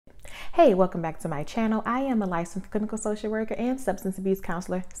Hey, welcome back to my channel. I am a licensed clinical social worker and substance abuse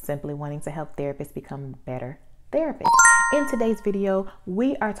counselor, simply wanting to help therapists become better therapists. In today's video,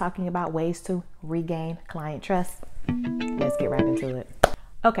 we are talking about ways to regain client trust. Let's get right into it.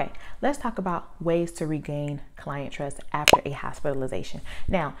 Okay, let's talk about ways to regain client trust after a hospitalization.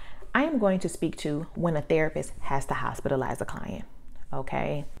 Now, I am going to speak to when a therapist has to hospitalize a client,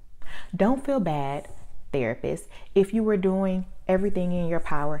 okay? Don't feel bad, therapist, if you were doing everything in your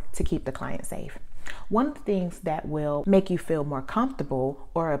power to keep the client safe. One of the things that will make you feel more comfortable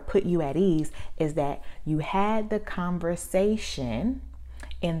or put you at ease is that you had the conversation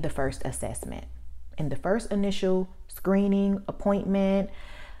in the first assessment. In the first initial screening, appointment,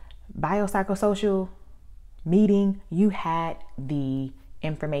 biopsychosocial meeting, you had the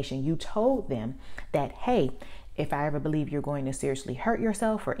information. You told them that, hey, if I ever believe you're going to seriously hurt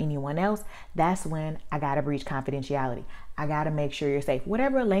yourself or anyone else, that's when I got to breach confidentiality. I got to make sure you're safe.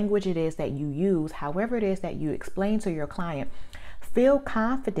 Whatever language it is that you use, however it is that you explain to your client, feel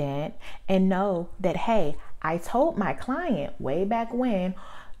confident and know that, hey, I told my client way back when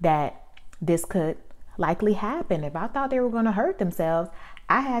that this could likely happen. If I thought they were going to hurt themselves,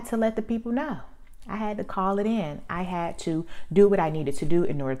 I had to let the people know. I had to call it in. I had to do what I needed to do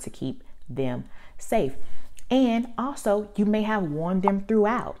in order to keep them safe. And also, you may have warned them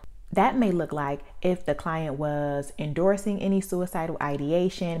throughout. That may look like if the client was endorsing any suicidal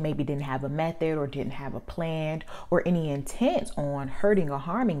ideation, maybe didn't have a method or didn't have a plan or any intent on hurting or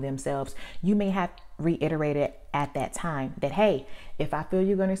harming themselves, you may have reiterated at that time that, hey, if I feel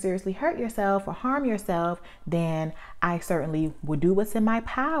you're going to seriously hurt yourself or harm yourself, then I certainly will do what's in my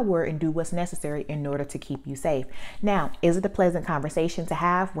power and do what's necessary in order to keep you safe. Now, is it a pleasant conversation to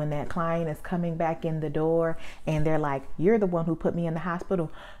have when that client is coming back in the door and they're like, you're the one who put me in the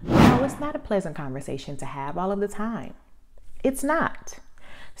hospital? No, it's not a pleasant conversation to have all of the time. It's not.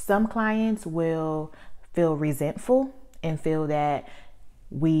 Some clients will feel resentful and feel that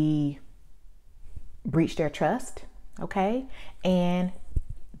we breach their trust, okay? And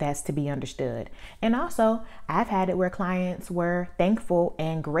that's to be understood. And also, I've had it where clients were thankful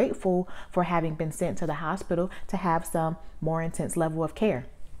and grateful for having been sent to the hospital to have some more intense level of care.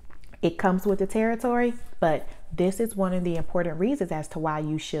 It comes with the territory, but this is one of the important reasons as to why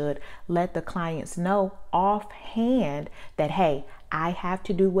you should let the clients know offhand that, hey, I have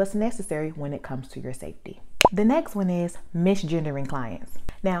to do what's necessary when it comes to your safety. The next one is misgendering clients.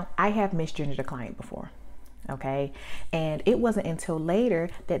 Now, I have misgendered a client before, okay? And it wasn't until later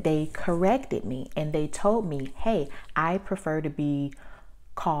that they corrected me and they told me, hey, I prefer to be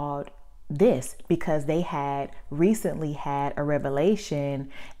called this because they had recently had a revelation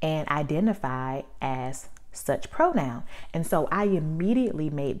and identified as such pronoun. And so I immediately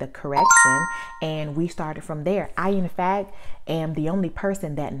made the correction and we started from there. I, in fact, am the only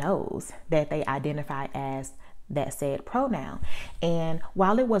person that knows that they identify as that said pronoun. And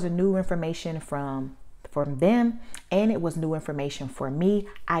while it was a new information from them and it was new information for me,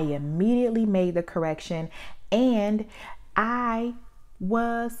 I immediately made the correction and I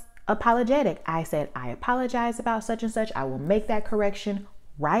was apologetic. I said, I apologize about such and such. I will make that correction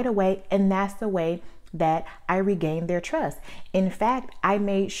right away. And that's the way that I regained their trust. In fact, I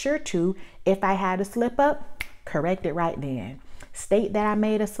made sure to, if I had a slip up, correct it right then. State that I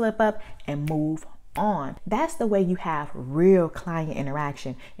made a slip up and move on. That's the way you have real client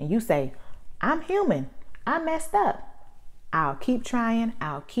interaction. And you say, I'm human. I messed up. I'll keep trying,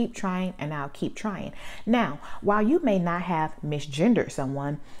 I'll keep trying, and I'll keep trying. Now, while you may not have misgendered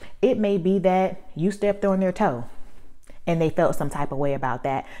someone, it may be that you stepped on their toe and they felt some type of way about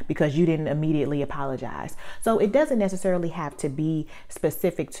that because you didn't immediately apologize. So it doesn't necessarily have to be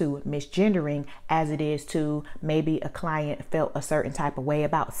specific to misgendering as it is to maybe a client felt a certain type of way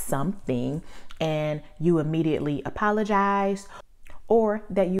about something and you immediately apologized, or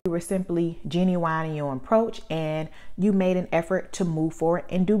that you were simply genuine in your approach and you made an effort to move forward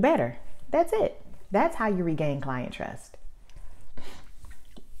and do better. That's it. That's how you regain client trust.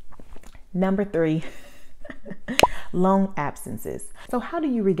 Number 3, long absences. So how do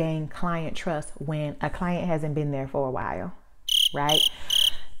you regain client trust when a client hasn't been there for a while, right?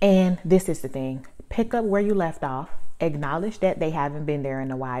 And this is the thing. Pick up where you left off, acknowledge that they haven't been there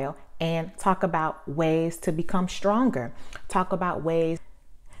in a while, and talk about ways to become stronger. Talk about ways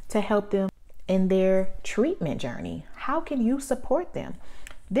to help them in their treatment journey. How can you support them?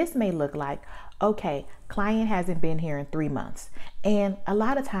 This may look like, okay, client hasn't been here in 3 months. And a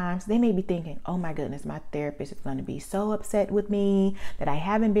lot of times they may be thinking, oh my goodness, my therapist is going to be so upset with me that I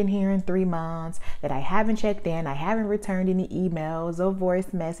haven't been here in 3 months, that I haven't checked in, I haven't returned any emails or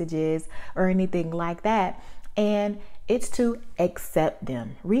voice messages or anything like that. And It's to accept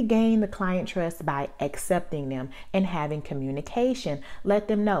them. Regain the client trust by accepting them and having communication. Let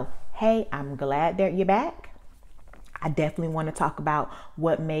them know, hey, I'm glad that you're back. I definitely want to talk about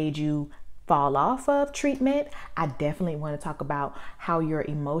what made you fall off of treatment. I definitely want to talk about how your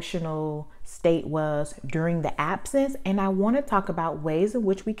emotional state was during the absence. And I want to talk about ways in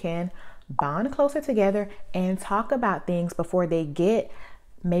which we can bond closer together and talk about things before they get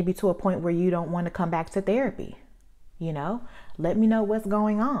maybe to a point where you don't want to come back to therapy. You know, let me know what's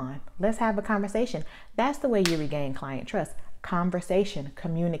going on. Let's have a conversation. That's the way you regain client trust. Conversation,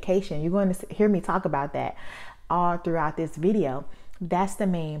 communication. You're going to hear me talk about that all throughout this video. That's the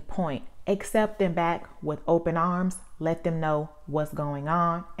main point. Accept them back with open arms. Let them know what's going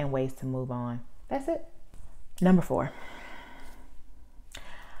on and ways to move on. That's it. Number 4.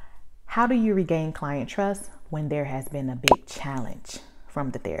 How do you regain client trust when there has been a big challenge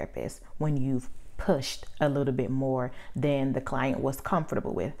from the therapist, when you've pushed a little bit more than the client was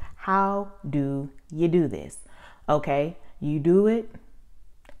comfortable with? How do you do this? Okay, you do it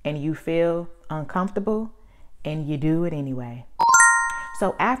and you feel uncomfortable and you do it anyway.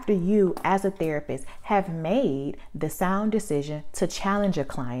 So after you as a therapist have made the sound decision to challenge a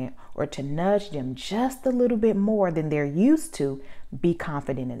client or to nudge them just a little bit more than they're used to, be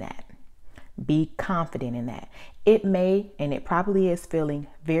confident in that. Be confident in that. It may, and it probably is, feeling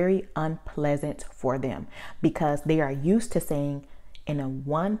very unpleasant for them because they are used to staying in a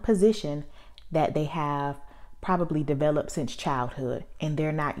one position that they have probably developed since childhood, and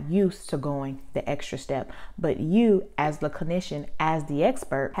they're not used to going the extra step. But you, as the clinician, as the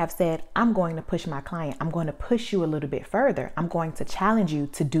expert, have said, I'm going to push my client. I'm going to push you a little bit further. I'm going to challenge you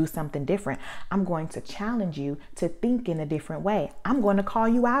to do something different. I'm going to challenge you to think in a different way. I'm going to call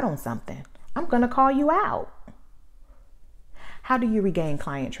you out on something. I'm going to call you out. How do you regain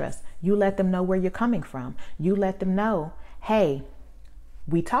client trust? You let them know where you're coming from. You let them know, hey,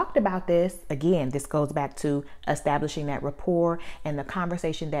 we talked about this. Again, this goes back to establishing that rapport and the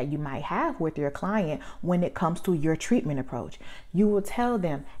conversation that you might have with your client when it comes to your treatment approach. You will tell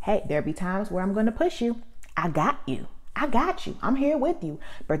them, hey, there'll be times where I'm going to push you. I got you. I got you. I'm here with you.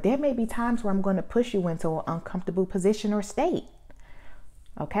 But there may be times where I'm going to push you into an uncomfortable position or state.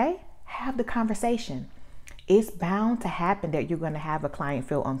 Okay? Have the conversation. It's bound to happen that you're going to have a client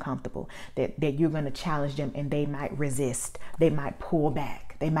feel uncomfortable, that you're going to challenge them and they might resist. They might pull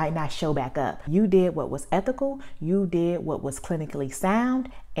back. They might not show back up. You did what was ethical. You did what was clinically sound,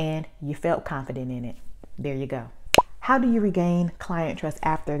 and you felt confident in it. There you go. How do you regain client trust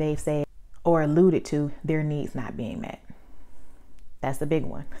after they've said or alluded to their needs not being met? That's the big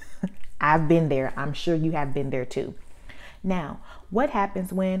one. I've been there. I'm sure you have been there too. Now, what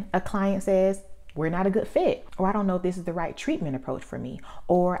happens when a client says, we're not a good fit, or I don't know if this is the right treatment approach for me,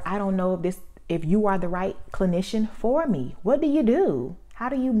 or I don't know if you are the right clinician for me? What do you do? How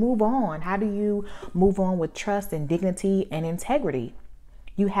do you move on? How do you move on with trust and dignity and integrity?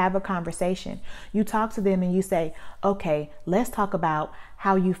 You have a conversation. You talk to them and you say, okay, let's talk about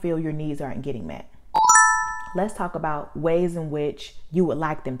how you feel your needs aren't getting met. Let's talk about ways in which you would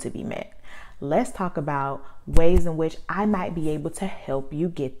like them to be met. Let's talk about ways in which I might be able to help you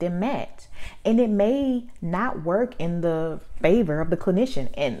get them met. And it may not work in the favor of the clinician,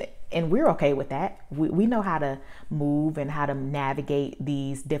 and we're okay with that. We know how to move and how to navigate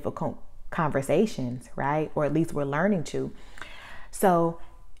these difficult conversations, right? Or at least we're learning to. So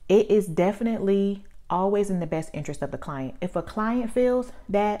it is definitely always in the best interest of the client. If a client feels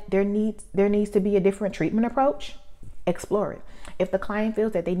that there needs to be a different treatment approach, explore it. If the client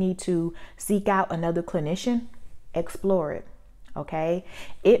feels that they need to seek out another clinician, explore it. Okay.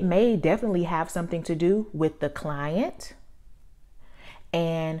 It may definitely have something to do with the client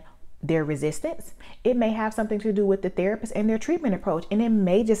and their resistance. It may have something to do with the therapist and their treatment approach, and it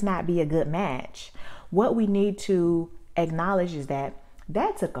may just not be a good match. What we need to acknowledge is that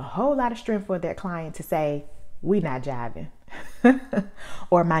took a whole lot of strength for that client to say, we not jiving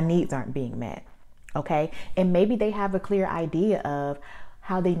or my needs aren't being met. Okay. And maybe they have a clear idea of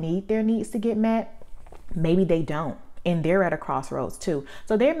how they need their needs to get met. Maybe they don't. And they're at a crossroads too.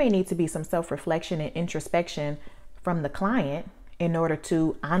 So there may need to be some self-reflection and introspection from the client in order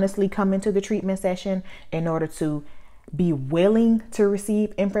to honestly come into the treatment session, in order to be willing to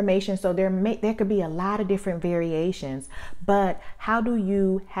receive information. So there could be a lot of different variations, but how do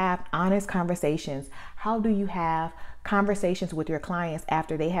you have honest conversations? How do you have conversations with your clients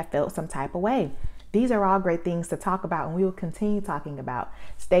after they have felt some type of way? These are all great things to talk about, and we will continue talking about.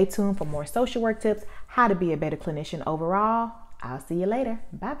 Stay tuned for more social work tips, how to be a better clinician overall. I'll see you later.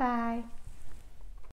 Bye-bye.